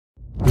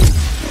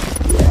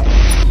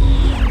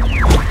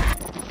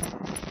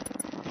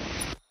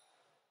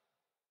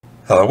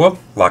Hello world,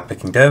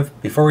 LockpickingDev.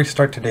 Before we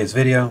start today's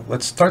video,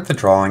 let's start the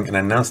drawing and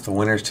announce the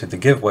winners to the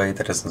giveaway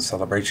that is in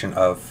celebration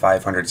of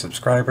 500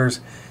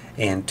 subscribers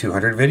and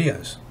 200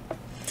 videos.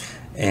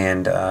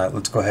 And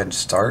let's go ahead and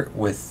start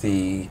with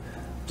the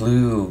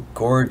blue,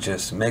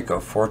 gorgeous Mako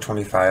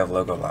 425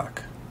 logo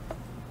lock.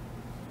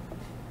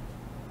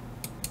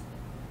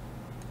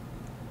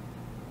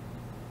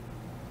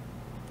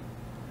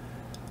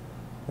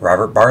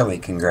 Robert Barley,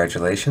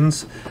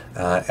 congratulations.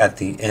 At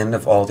the end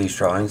of all these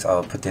drawings,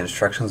 I'll put the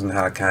instructions on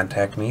how to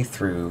contact me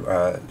through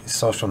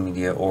social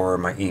media or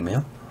my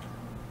email.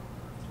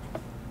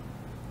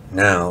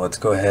 Now, let's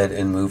go ahead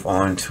and move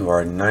on to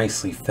our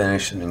nicely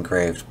finished and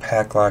engraved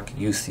pack lock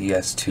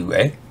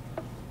UCS2A.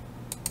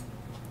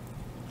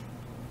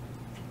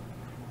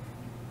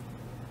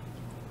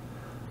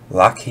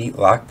 Lockheed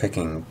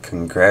Lockpicking,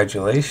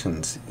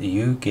 congratulations.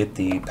 You get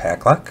the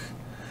pack lock.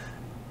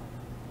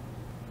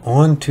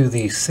 On to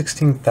the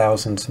 16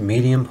 thousandths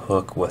medium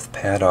hook with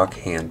paddock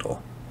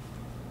handle.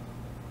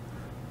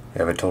 We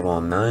have a total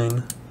of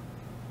 9.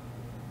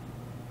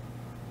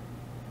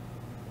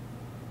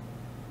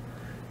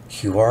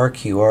 QR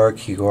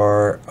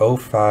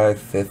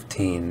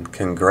 0515.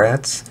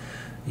 Congrats,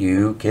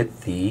 you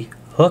get the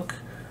hook.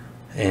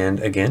 And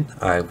again,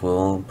 I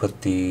will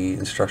put the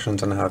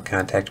instructions on how to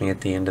contact me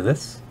at the end of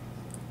this.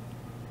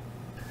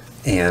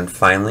 And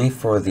finally,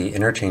 for the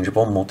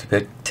interchangeable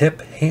multi-pick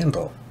tip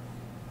handle.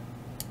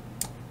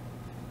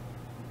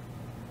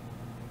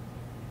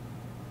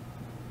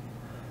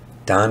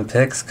 Don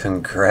Picks,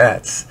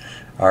 congrats.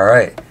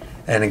 Alright,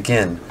 and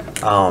again,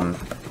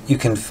 you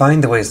can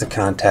find the ways to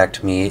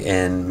contact me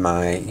in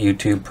my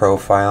YouTube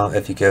profile.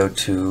 If you go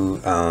to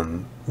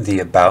the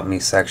About Me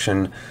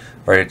section,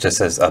 where it just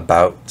says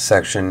About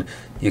section,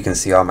 you can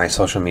see all my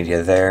social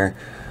media there.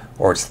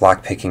 Or it's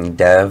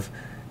LockpickingDev,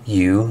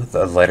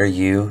 the letter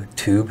U,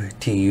 tube,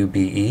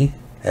 T-U-B-E,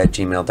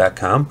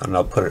 @gmail.com. And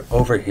I'll put it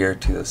over here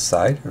to the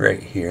side,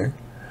 right here.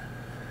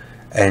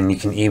 And you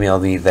can email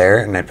me there,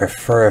 and I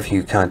prefer if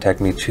you contact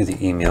me to the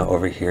email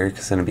over here,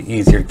 because then it'll be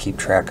easier to keep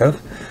track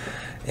of.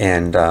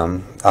 And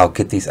I'll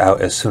get these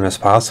out as soon as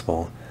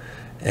possible.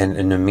 And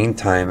in the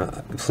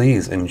meantime,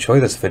 please enjoy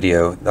this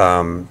video.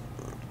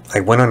 I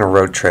went on a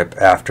road trip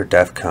after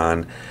DEF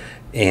CON,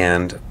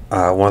 and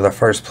one of the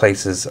first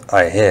places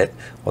I hit,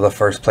 well, the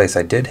first place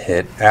I did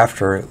hit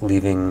after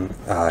leaving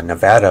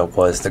Nevada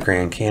was the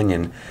Grand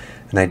Canyon.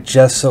 And I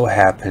just so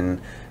happened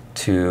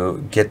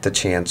to get the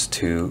chance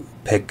to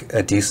pick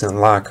a decent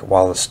lock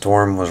while the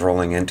storm was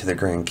rolling into the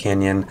Grand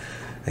Canyon,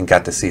 and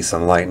got to see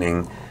some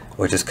lightning,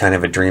 which is kind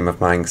of a dream of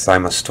mine because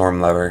I'm a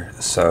storm lover.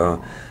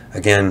 So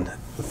again,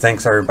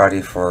 thanks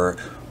everybody for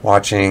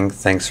watching.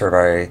 Thanks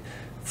everybody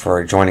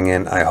for joining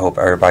in. I hope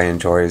everybody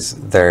enjoys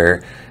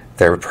their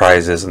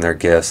prizes and their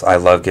gifts. I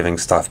love giving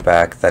stuff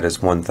back. That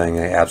is one thing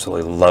I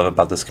absolutely love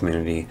about this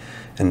community,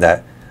 and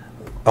that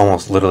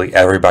almost literally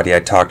everybody I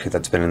talk to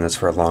that's been in this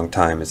for a long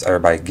time is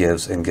everybody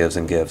gives and gives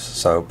and gives.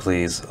 So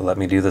please let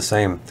me do the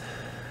same.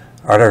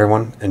 Alright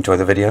everyone, enjoy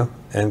the video,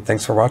 and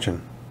thanks for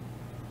watching.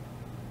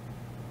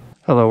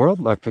 Hello world,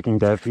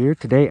 LockpickingDev here.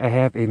 Today I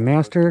have a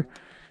Master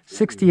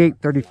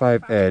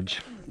 6835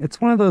 Edge. It's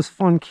one of those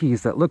fun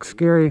keys that looks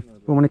scary,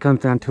 but when it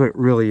comes down to it,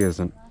 really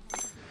isn't.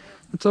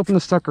 Let's open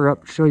the sucker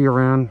up, show you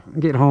around,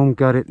 get home,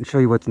 gut it, and show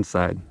you what's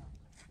inside.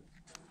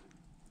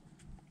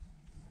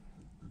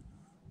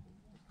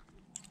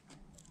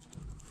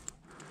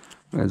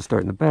 Go ahead and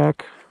start in the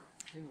back.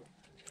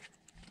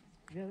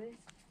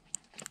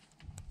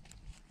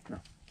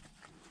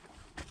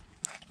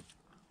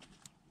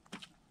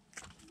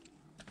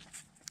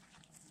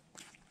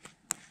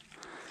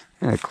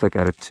 And I click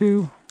out of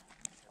 2.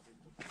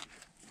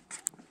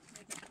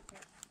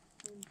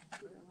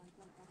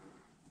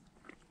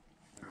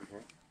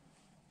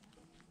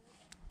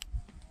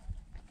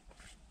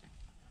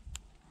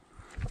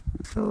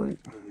 So,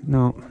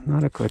 no,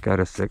 not a click out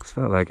of 6.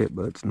 Felt like it,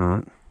 but it's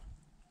not.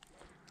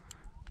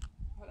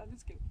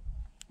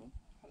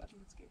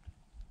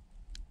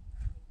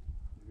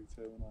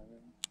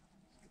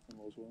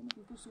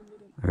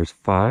 There's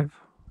 5.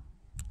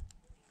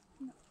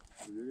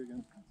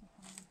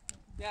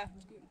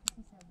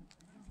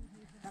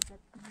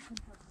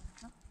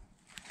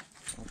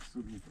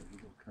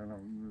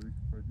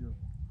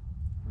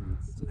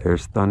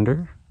 There's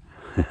Thunder.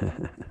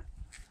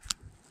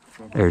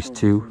 There's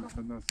 2.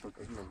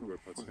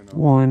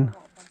 1.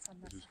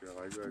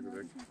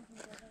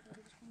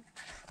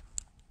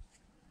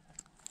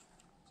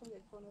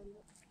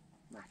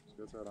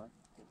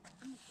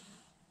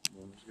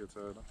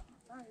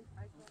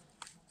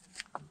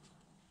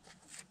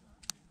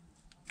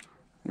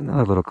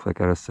 Another little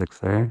click out of 6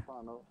 there.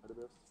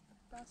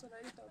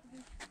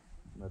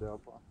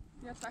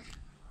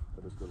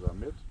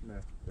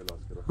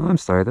 Oh, I'm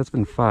sorry, that's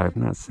been 5,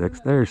 not 6.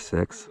 There's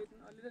 6.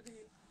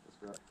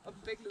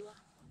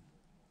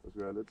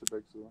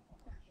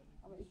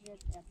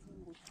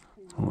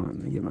 Hold on, let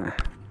me get my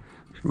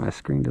sure my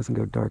screen doesn't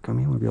go dark on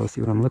me. I want to be able to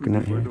see what I'm looking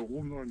at here.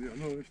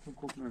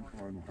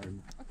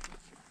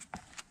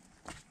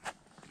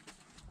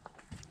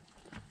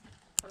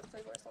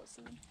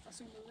 siden og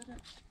zoome lidt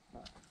ind.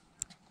 Nej.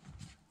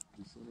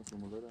 Lige siden og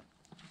zoome lidt ind.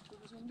 Du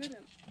kan zoome lidt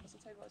ind, og så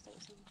tage vores over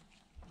siden.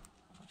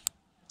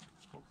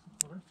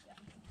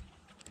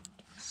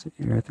 See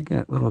here, I think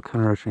that little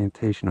counter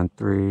orientation on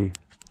 3.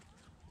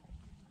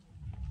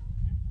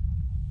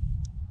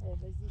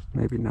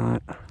 Maybe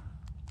not.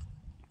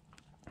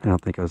 I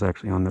don't think I was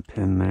actually on the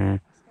pin there.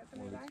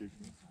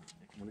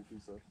 Må ikke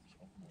vise op?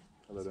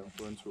 Eller der,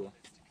 få en tur.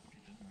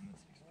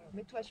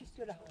 Mets-toi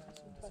juste là.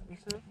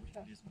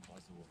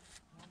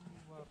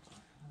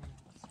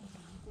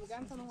 Du vil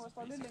gerne tage nogle, der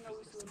står lidt længere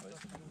ud i siden.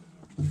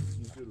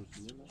 Nu bliver du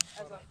siden, ikke?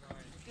 Altså,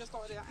 jeg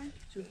står der, ikke?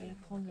 Tu vas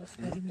prendre la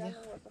Gerne lumière.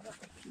 nogle, der står her.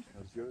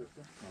 Har du styr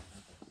efter?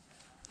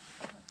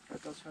 Fais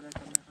attention à la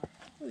caméra.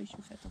 Oui,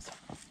 je fais attention.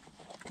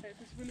 Ja, det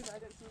kan selvfølgelig være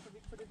i den side, så vi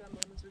ikke får det der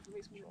med, men så vi får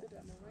mest muligt det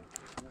der med, ikke?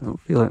 I don't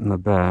feel it in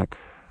the back.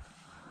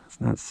 It's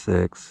not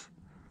 6.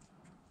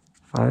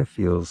 5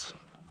 feels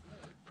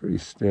pretty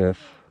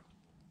stiff.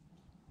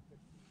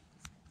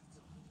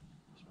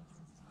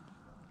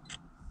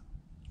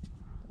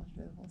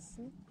 Je vais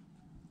avancer.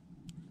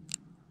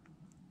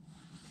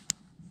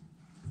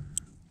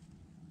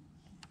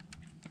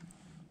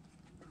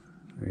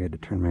 I had to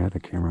turn my other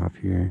camera off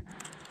here.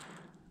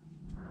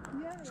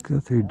 Let's go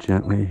through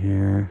gently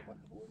here.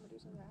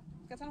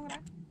 Skal jeg tage nogle af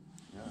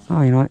dig?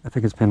 Oh, you know what? I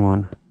think it's pin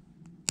 1.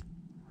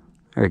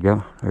 There you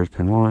go. There's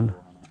pin 1.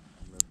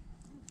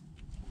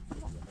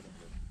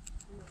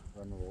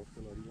 Hvad med vores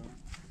spiller lige der?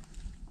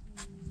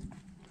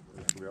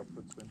 Eller skal vi op på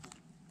et trin?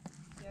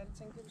 Ja, det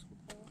tænkte jeg, vi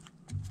skulle prøve.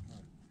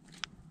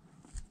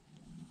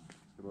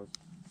 Skal du også?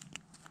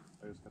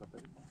 Og jeg skal der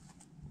bagfra?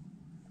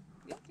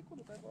 Ja, det kunne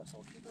du godt også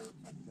over kigge ud.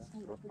 Ja,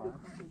 skal du også bare?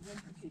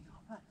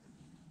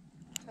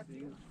 Tak for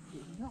det.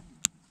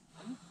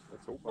 Jeg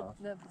tog bare.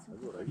 Jeg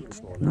ved da ikke, hvor du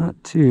står. Not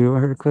 2. I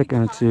heard a click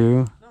on a 2. Nå, du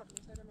må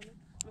tage det med lidt.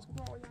 Men skulle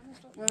du over hjørnet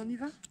stå? Ouais, on y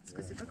va? Parce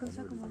que c'est pas comme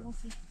ça qu'on va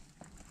avancer.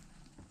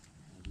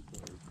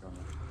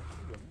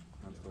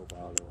 Han står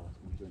bare og laver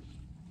sådan ting.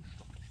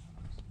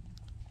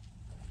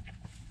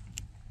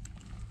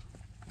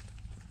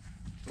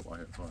 Så bare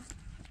herfra.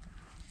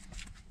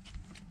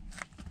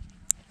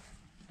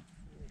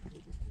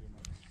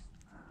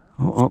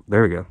 Oh,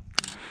 there we go.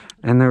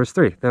 And there was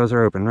 3. Those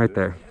are open right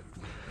there.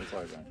 Så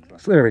er jeg i gang. Klar.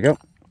 So there we go.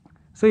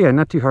 So yeah,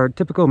 not too hard.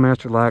 Typical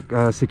master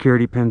lock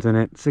security pins in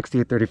it.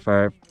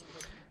 6835.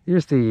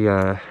 Here's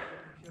the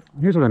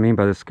here's what I mean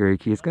by the scary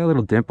key. It's got a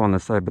little dimp on the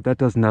side, but that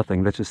does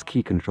nothing. That's just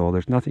key control.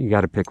 There's nothing you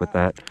got to pick with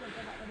that.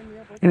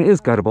 And it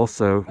is guttable,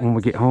 so when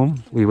we get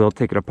home, we will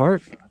take it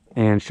apart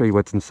and show you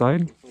what's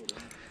inside.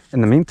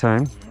 In the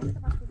meantime,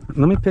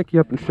 let me pick you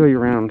up and show you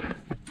around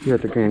here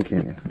at the Grand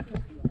Canyon.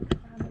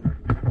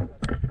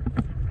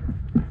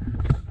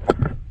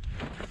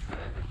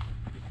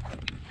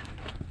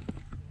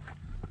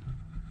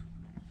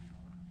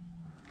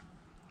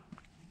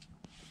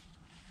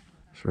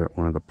 So we're at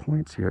one of the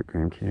points here at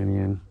Grand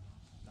Canyon.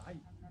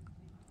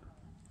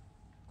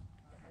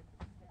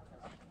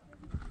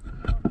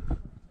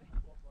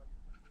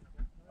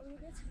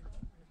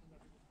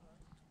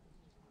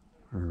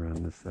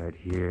 Around this side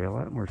here, a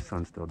lot more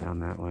sun still down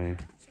that way.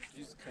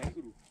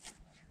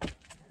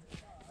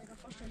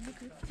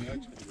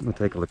 I'm gonna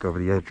take a look over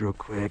the edge real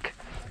quick.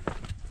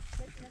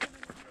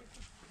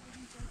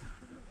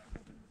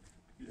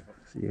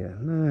 So yeah,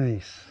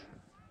 nice.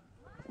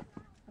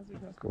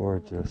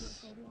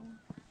 Gorgeous.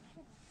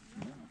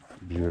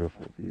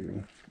 Beautiful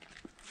view.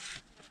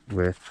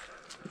 With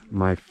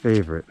my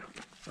favorite,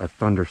 a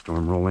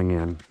thunderstorm rolling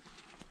in.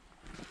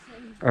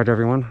 Alright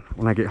everyone,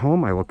 when I get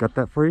home I will gut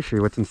that for you, show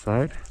you what's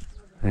inside.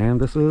 And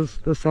this is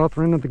the south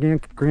end of the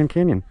Grand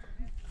Canyon.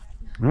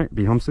 Alright,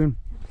 be home soon.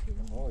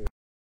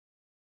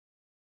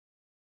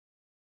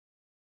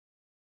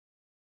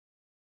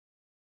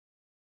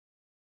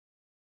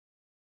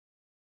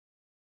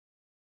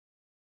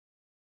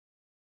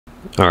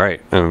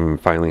 Alright, I'm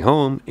finally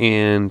home,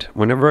 and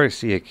whenever I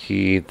see a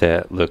key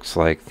that looks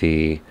like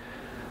the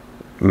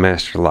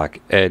Master Lock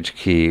Edge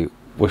key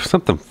with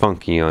something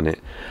funky on it,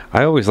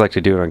 I always like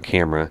to do it on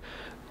camera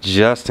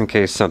just in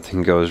case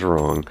something goes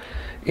wrong.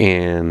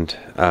 And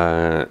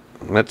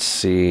let's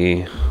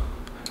see,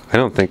 I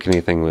don't think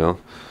anything will,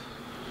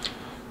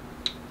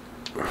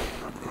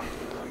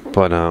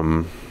 but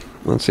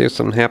let's see if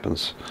something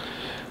happens.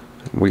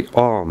 We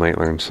all might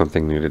learn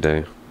something new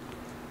today.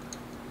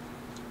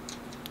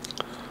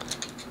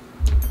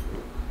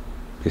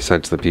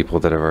 Besides the people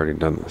that have already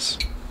done this.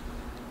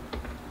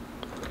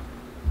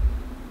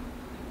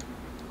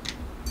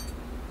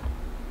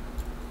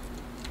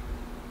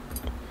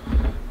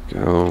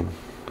 Go.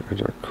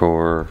 There's our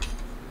core.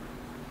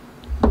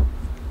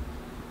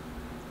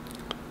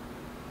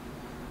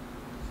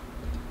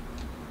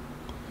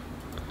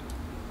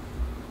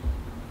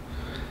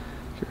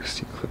 Get our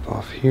C-clip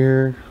off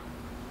here.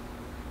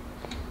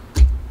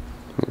 There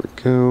we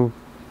go.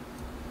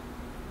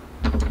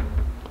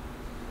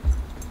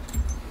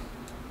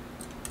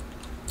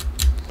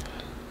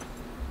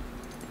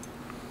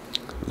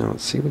 Now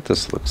let's see what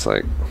this looks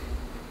like.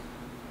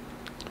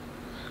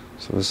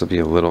 So this will be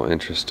a little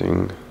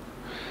interesting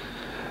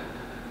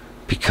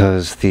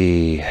because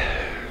the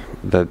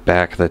the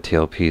back of the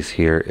tailpiece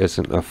here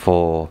isn't a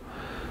full,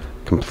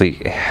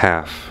 complete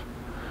half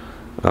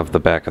of the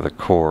back of the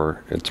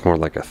core. It's more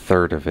like a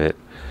third of it.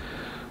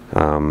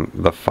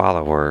 The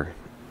follower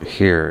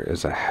here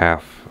is a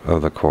half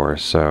of the core,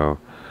 so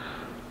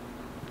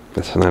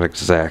it's not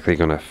exactly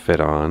going to fit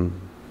on,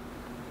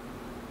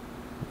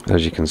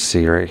 as you can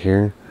see right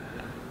here.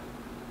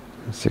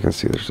 As you can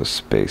see, there's a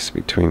space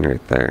between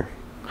right there.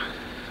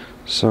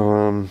 So what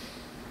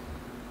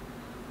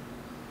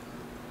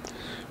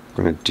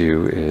I'm going to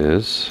do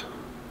is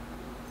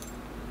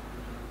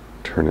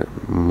turn it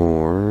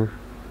more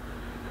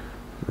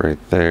right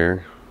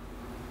there,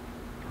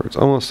 where it's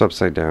almost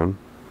upside down.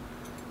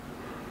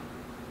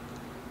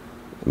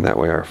 And that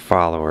way our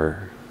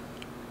follower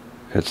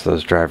hits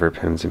those driver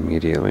pins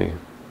immediately.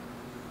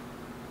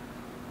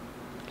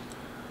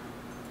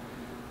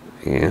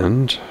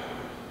 And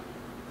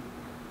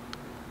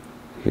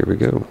here we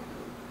go.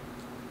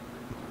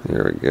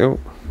 There we go.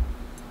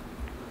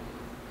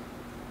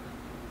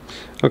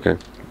 Okay,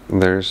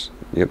 there's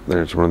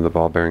one of the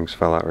ball bearings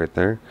fell out right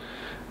there.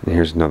 And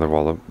here's another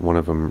one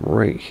of them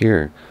right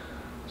here.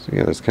 So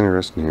yeah, that's kind of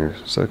resting here.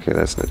 So okay,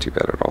 that's not too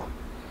bad at all.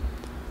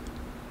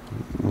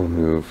 We'll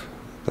move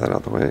that out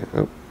of the way.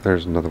 Oh,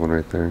 there's another one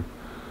right there.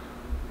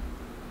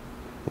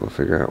 We'll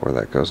figure out where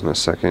that goes in a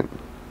second.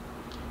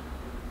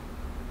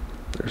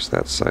 There's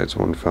that side's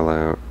one fell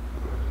out.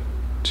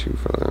 Two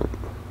fell out.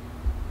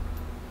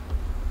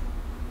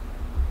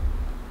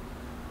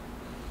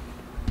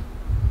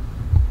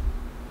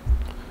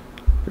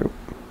 Yep.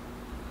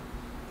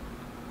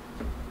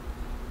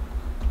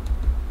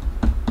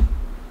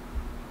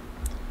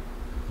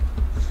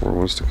 Four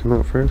wants to come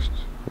out first.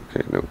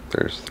 Okay, nope,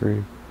 there's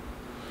three.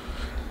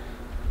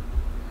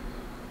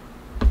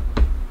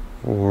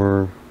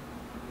 4,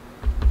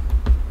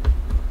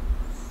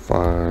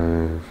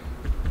 5,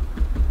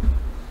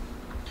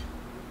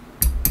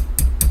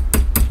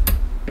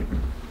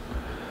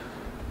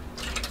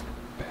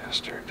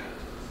 bastard,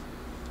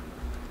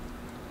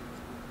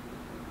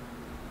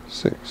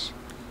 6.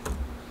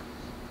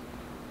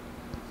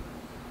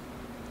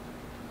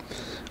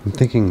 I'm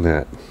thinking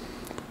that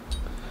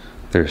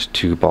there's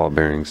 2 ball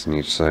bearings in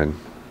each side.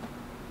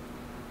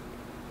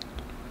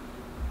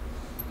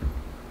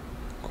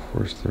 Of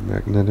course they're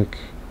magnetic.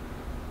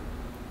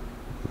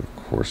 Of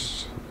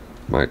course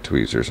my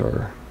tweezers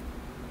are.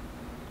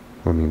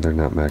 I mean, they're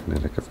not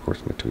magnetic. Of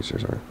course my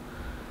tweezers are.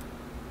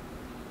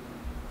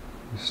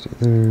 Stay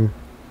there. There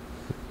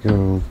we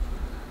go.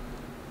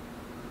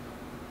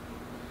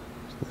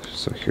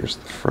 So here's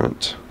the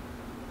front.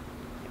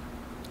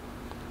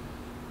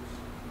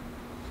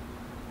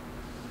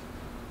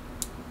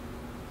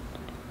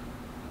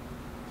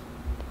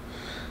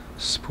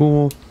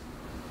 Spool.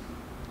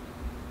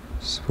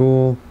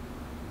 Spool.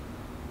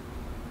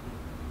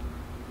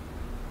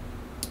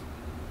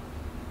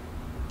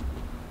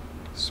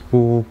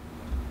 Spool.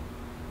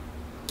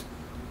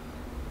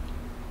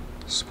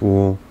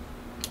 Spool.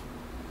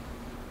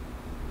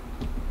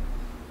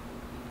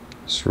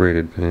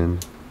 Serrated pin.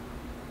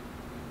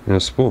 And a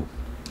spool.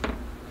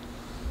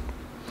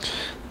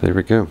 There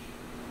we go.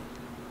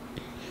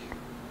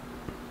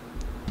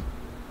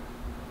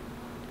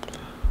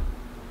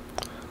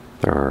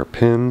 There are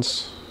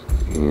pins,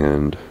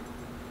 and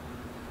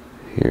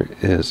here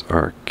is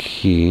our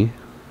key.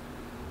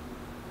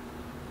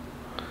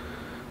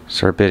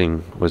 So our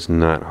bitting was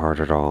not hard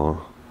at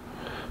all.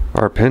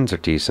 Our pins are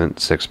decent,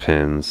 6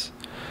 pins,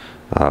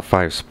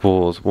 5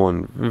 spools,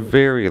 1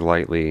 very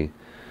lightly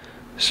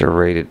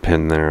serrated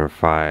pin there,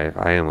 5.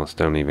 I almost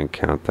don't even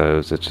count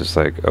those. It's just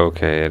like,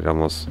 okay, it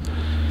almost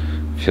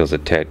feels a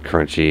tad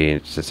crunchy.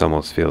 It just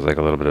almost feels like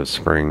a little bit of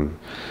spring.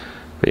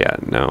 But yeah,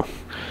 no.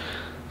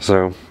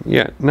 So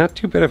yeah, not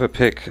too bad of a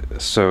pick.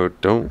 So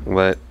don't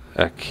let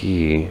a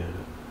key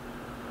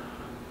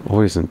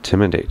always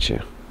intimidate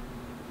you.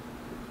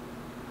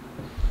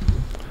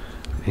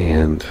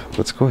 And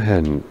let's go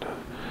ahead and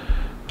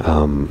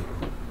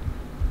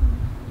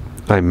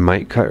I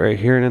might cut right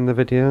here and end the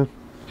video.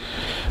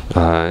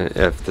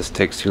 If this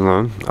takes too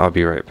long, I'll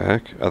be right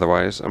back.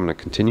 Otherwise, I'm going to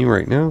continue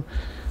right now.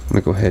 I'm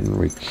going to go ahead and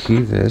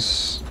rekey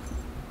this.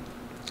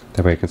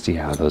 That way I can see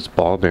how those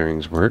ball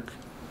bearings work.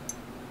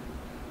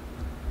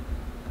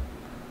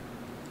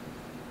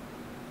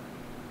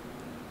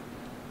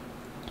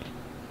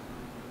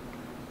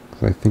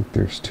 I think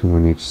there's 2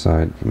 on each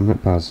side, but I'm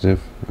not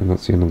positive. I don't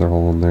see another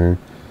hole in there.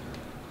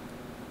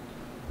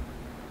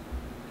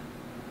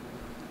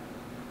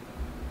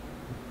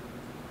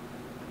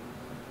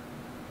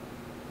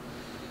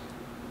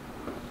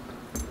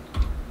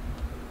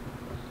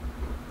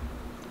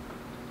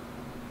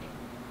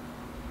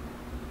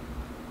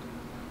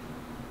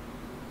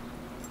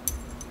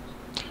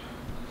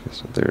 Okay,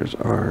 so there's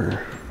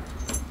our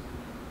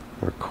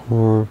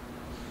core.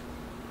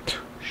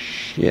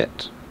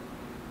 Shit.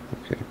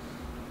 Okay.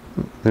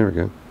 There we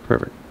go.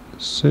 Perfect.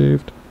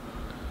 Saved.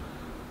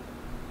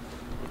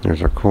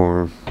 There's our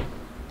core.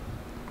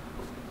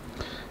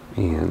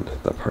 And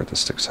the part that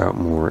sticks out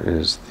more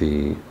is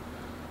the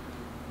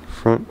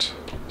front.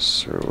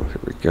 So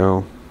here we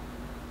go.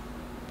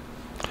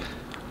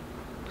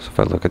 So if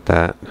I look at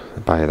that,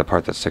 by the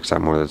part that sticks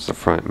out more, that's the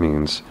front,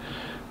 means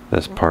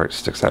this part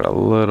sticks out a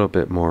little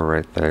bit more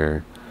right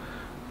there,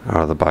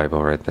 out of the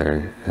Bible right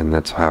there, and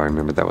that's how I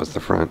remember that was the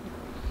front.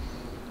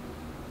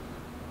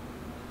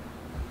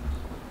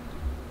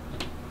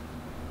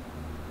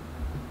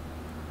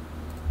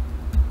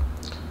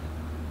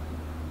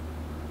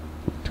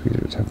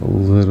 Tweezers have a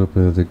little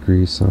bit of the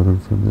grease on them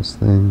from this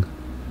thing.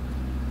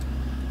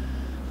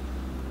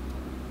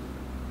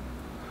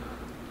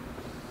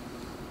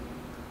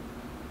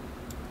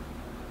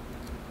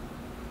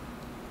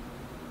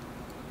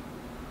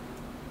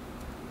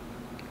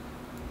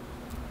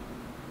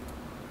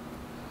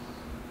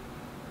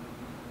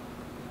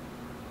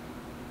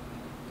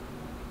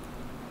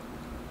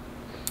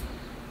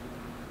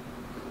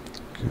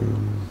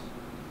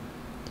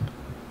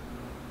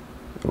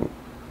 Oh,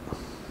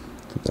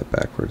 did that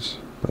backwards,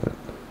 but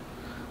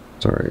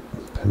it's alright.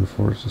 Pen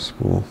 4 is a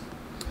spool.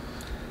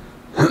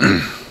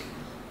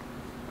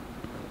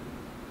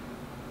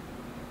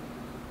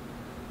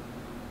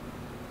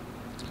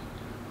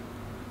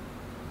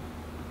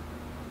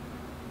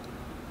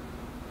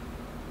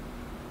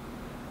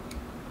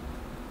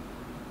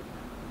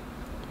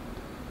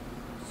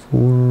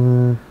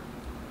 Four,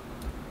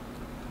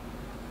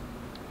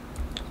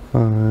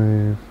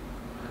 5,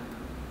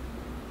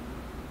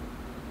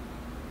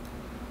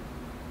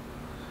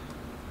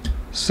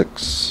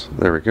 6.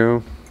 There we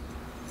go.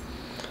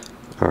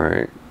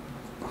 Alright.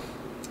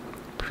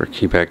 Put our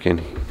key back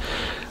in.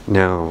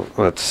 Now,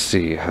 let's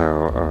see how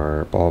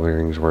our ball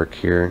bearings work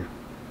here.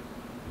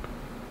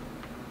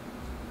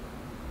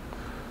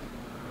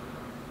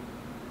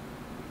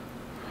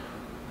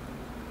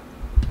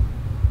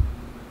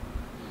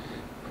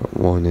 Put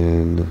one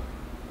in.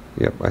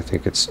 Yep, I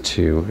think it's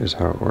 2 is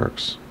how it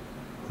works.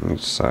 On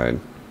each side.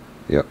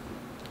 Yep.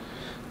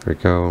 There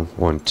we go.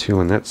 1, 2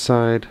 on that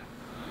side.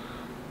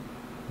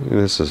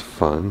 This is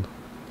fun.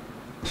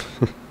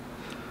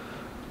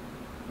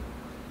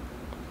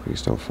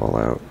 Please don't fall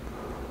out.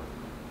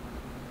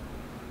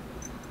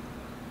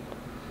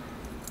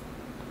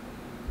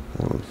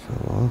 That one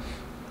fell off.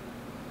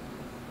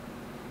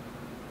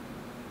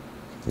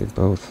 They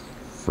both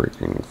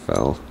freaking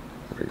fell.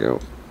 There we go.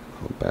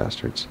 Oh,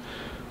 bastards.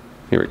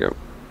 Here we go.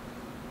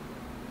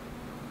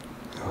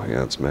 Oh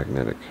yeah, it's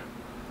magnetic.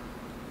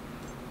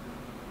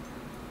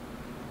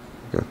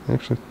 Okay,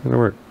 actually, it'll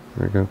work.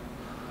 There we go.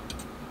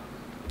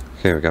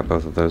 Okay, we got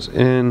both of those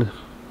in.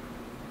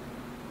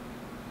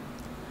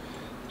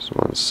 Just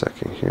 1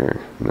 second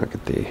here. Look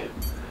at the...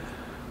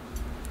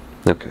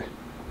 Okay.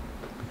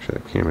 Make sure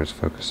the camera's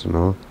focused and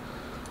all.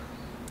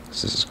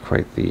 This is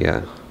quite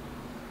the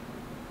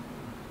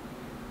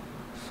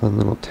fun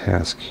little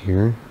task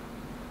here.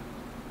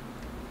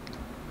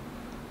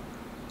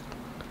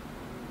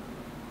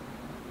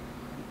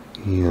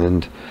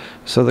 And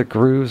so the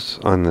grooves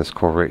on this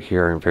core right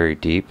here aren't very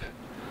deep,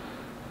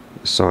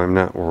 so I'm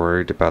not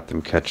worried about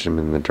them catching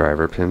them in the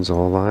driver pins a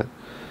whole lot.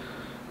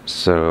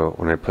 So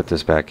when I put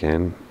this back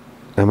in,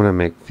 I'm going to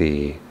make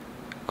the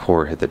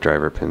core hit the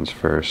driver pins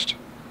first.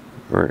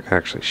 Or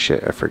actually,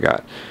 shit, I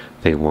forgot.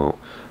 They won't.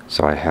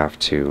 So I have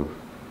to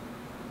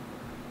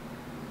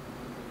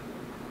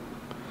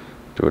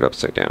do it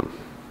upside down.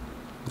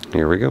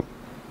 Here we go.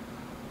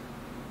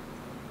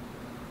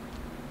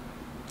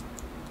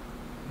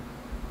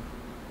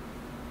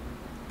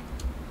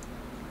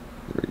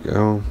 There we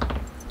go.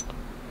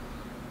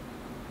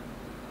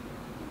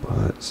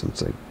 But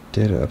since I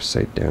did it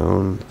upside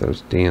down,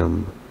 those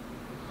damn...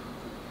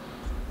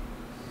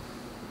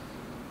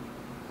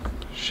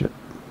 Shit.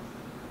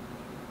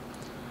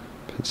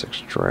 Pin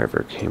 6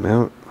 driver came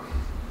out.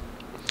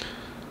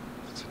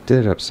 Since I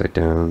did it upside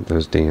down,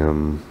 those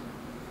damn...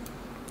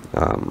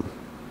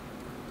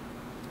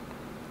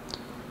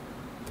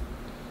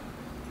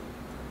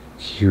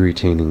 key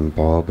retaining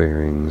ball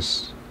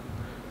bearings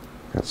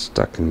got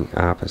stuck in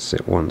the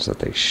opposite ones that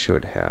they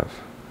should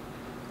have,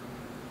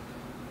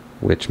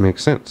 which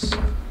makes sense.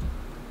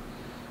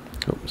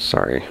 Oh,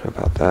 sorry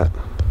about that.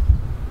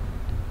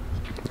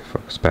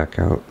 Focus back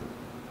out.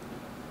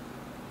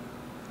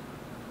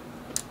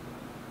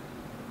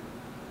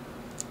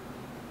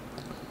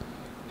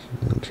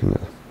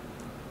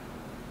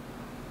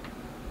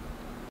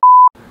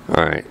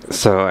 Alright,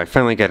 so I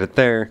finally got it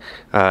there.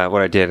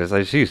 What I did is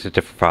I just used a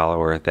different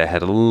follower that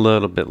had a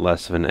little bit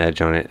less of an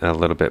edge on it, a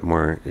little bit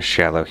more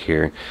shallow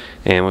here,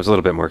 and was a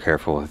little bit more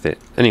careful with it.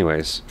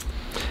 Anyways,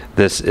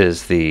 this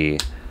is the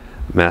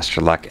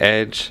Master Lock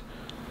Edge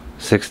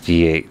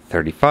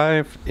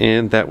 6835,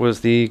 and that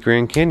was the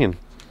Grand Canyon.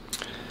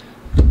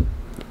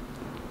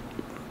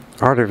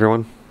 Alright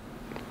everyone,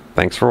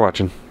 thanks for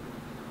watching.